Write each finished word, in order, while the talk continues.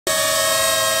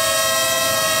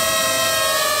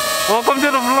Welcome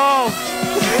to the vlog.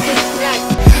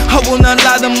 I will not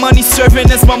lie, the money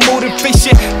serving as my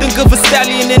motivation. Think of a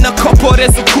stallion in a couple,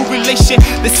 there's a correlation.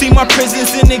 They see my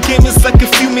presence in the game, it's like a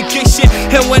fumigation.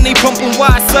 And when they bumping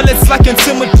wide, so it's like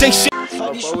intimidation. I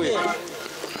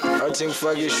think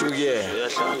Wagishu, yeah.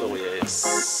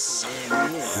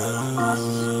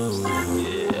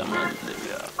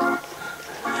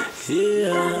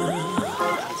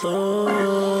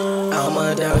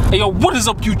 Hey yo, what is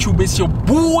up YouTube? It's your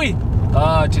boy.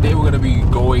 Today we're gonna be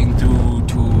going to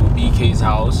BK's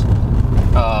house.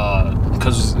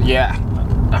 Cause yeah,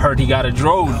 I heard he got a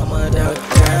drone.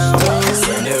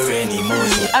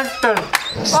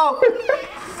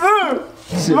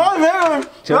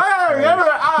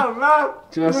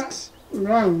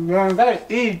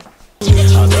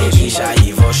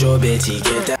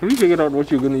 Have you figured out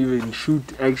what you're gonna even shoot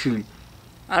actually?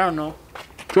 I don't know.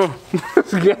 Go.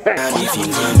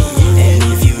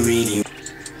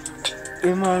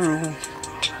 In my room.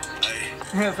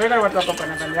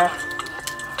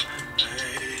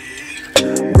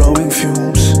 Blowing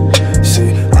fumes. Say,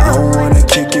 I don't wanna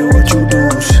kick it what you do.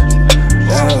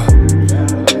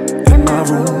 In my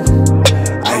room.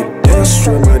 I dance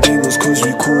with my demons cause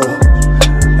we cool.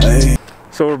 Ay.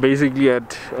 So we're basically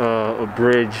at a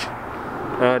bridge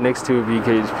next to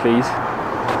BK's place.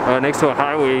 Next to a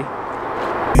highway.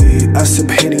 I sip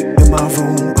Henny in my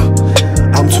room.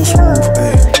 I'm too smooth,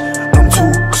 I'm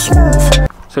too smooth.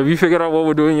 So have you figured out what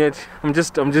we're doing yet? I'm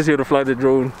just here to fly the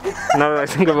drone. Now that I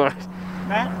think about it.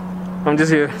 I'm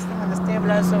just here.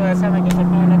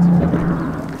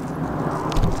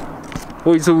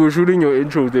 Wait, so we're shooting your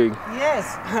intro thing?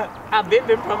 Yes. I've been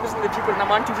promising the people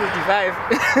I'm on 255.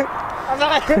 I'm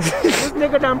like, this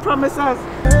nigga done promised us.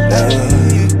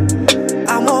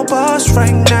 I'm on boss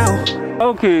right now.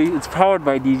 Okay, it's powered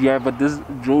by DJI, but this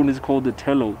drone is called the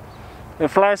Tello. It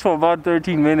flies for about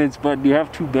 13 minutes, but you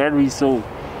have 2 batteries, so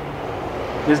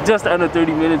it's just under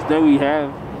 30 minutes that we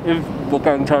have if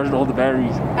Bokang charged all the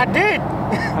batteries. I did.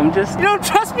 I'm just... You don't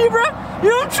trust me, bro?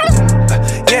 You don't trust me?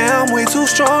 Yeah, I'm way too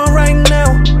strong right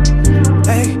now.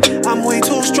 Hey, I'm way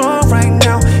too strong right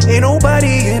now. Ain't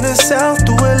nobody in the South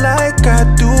do it like I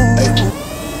do.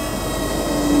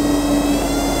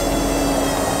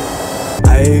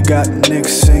 I got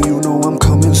nicks and you know I'm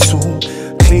coming soon.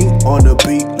 Clean on the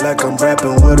beat like I'm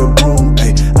rapping with a broom.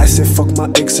 Ay, I said fuck my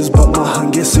exes, but my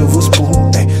hun get silver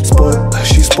spoon. Ay, spoiled,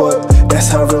 she spoiled. That's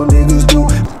how real niggas do.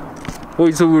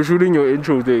 Wait, so we're shooting your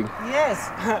intro thing? Yes.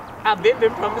 I've been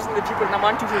promising the people I'm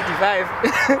on 255.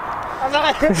 I'm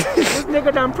like, this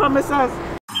nigga done promised us.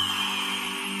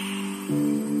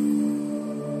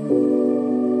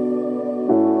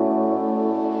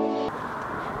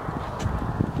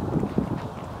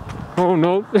 Oh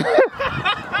no.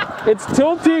 It's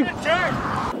tilting. This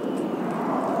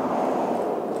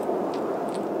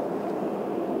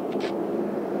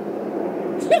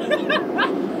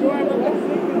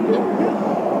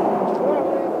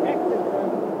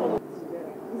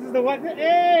is the one.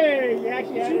 Hey, you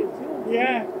actually had it too.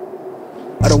 Yeah.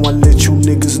 I don't wanna let you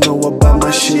niggas know about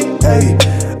my shit, ayy.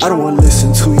 I don't wanna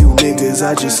listen to you niggas,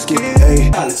 I just skip,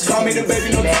 ayy. Call me the baby,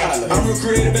 no Tyler. I'm real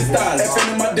creative and stylish.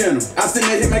 FN in my denim. I send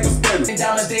that hit, make them spin.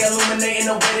 Diamonds, they illuminating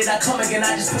the way that I come again.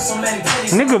 I just put so many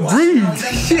pennies. Nigga, breathe.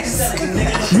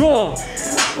 Yo.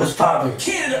 What's poppin'?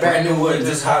 Brand new wood,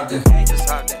 just hopped in.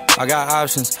 I got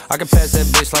options. I can pass that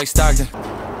bitch like Stockton.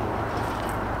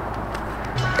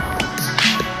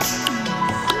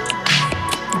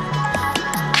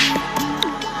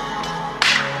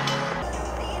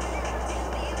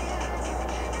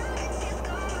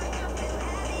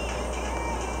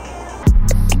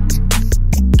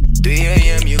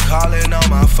 You calling on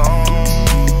my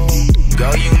phone.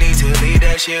 Girl, you need to leave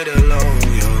that shit alone,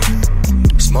 yo.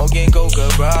 Smoking coca,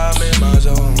 bro, I'm in my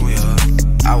zone, yo.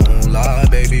 I won't lie,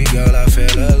 baby girl, I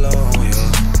feel alone,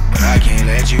 yo. But I can't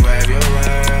let you have your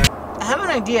word. I have an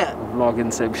idea. Vlog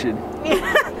inception.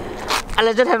 I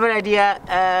legit have an idea,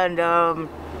 and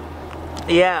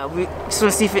yeah, we just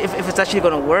want to see if it's actually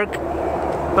gonna work.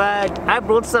 But I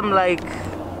brought some like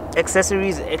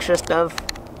accessories, extra stuff.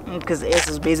 Because Ace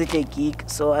is basically a geek,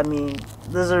 so I mean,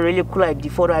 this is a really cool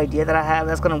photo idea that I have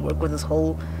that's gonna work with this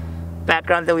whole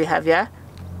background that we have, yeah.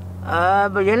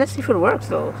 But yeah, let's see if it works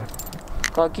though.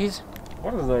 Car keys.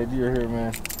 What is the idea here,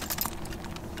 man?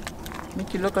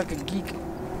 Make you look like a geek.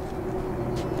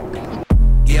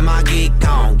 Get my geek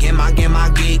on, get my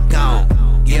geek on,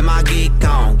 get my geek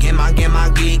on, get my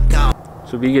geek on.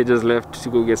 So BK just left to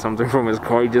go get something from his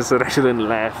car. He just said I shouldn't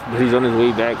laugh, but he's on his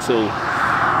way back, so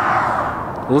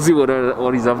we'll see what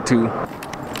he's up to.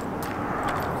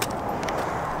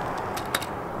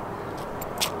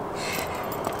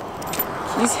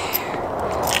 Keys.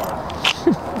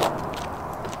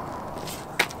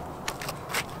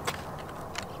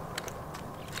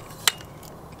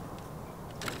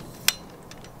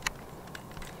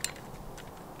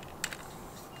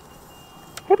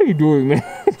 What are you doing, man?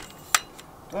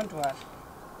 Don't worry.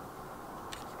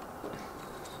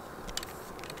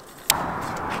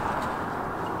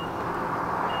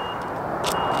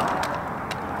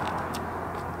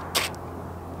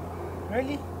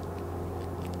 Really?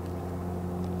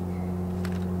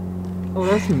 Oh,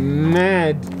 that's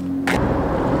mad.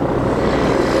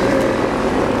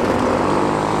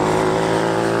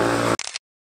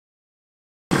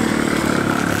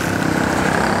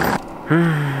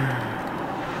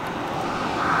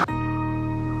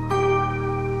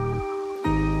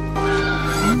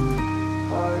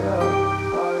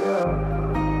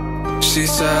 She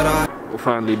said We're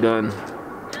finally done.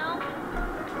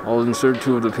 I'll insert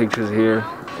 2 of the pictures here,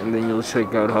 and then you'll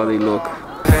check out how they look.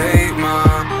 hate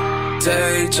my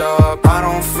day job, I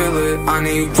don't feel it. I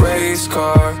need race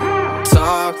car,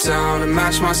 top down to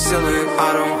match my ceiling.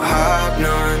 I don't have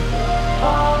none.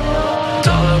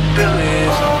 Dollar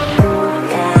billies,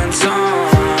 one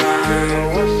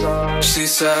time. She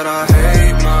said I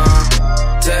hate my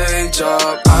day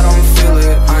job, I don't feel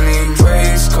it. I need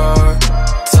race car,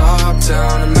 top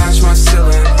down to match my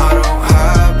ceiling.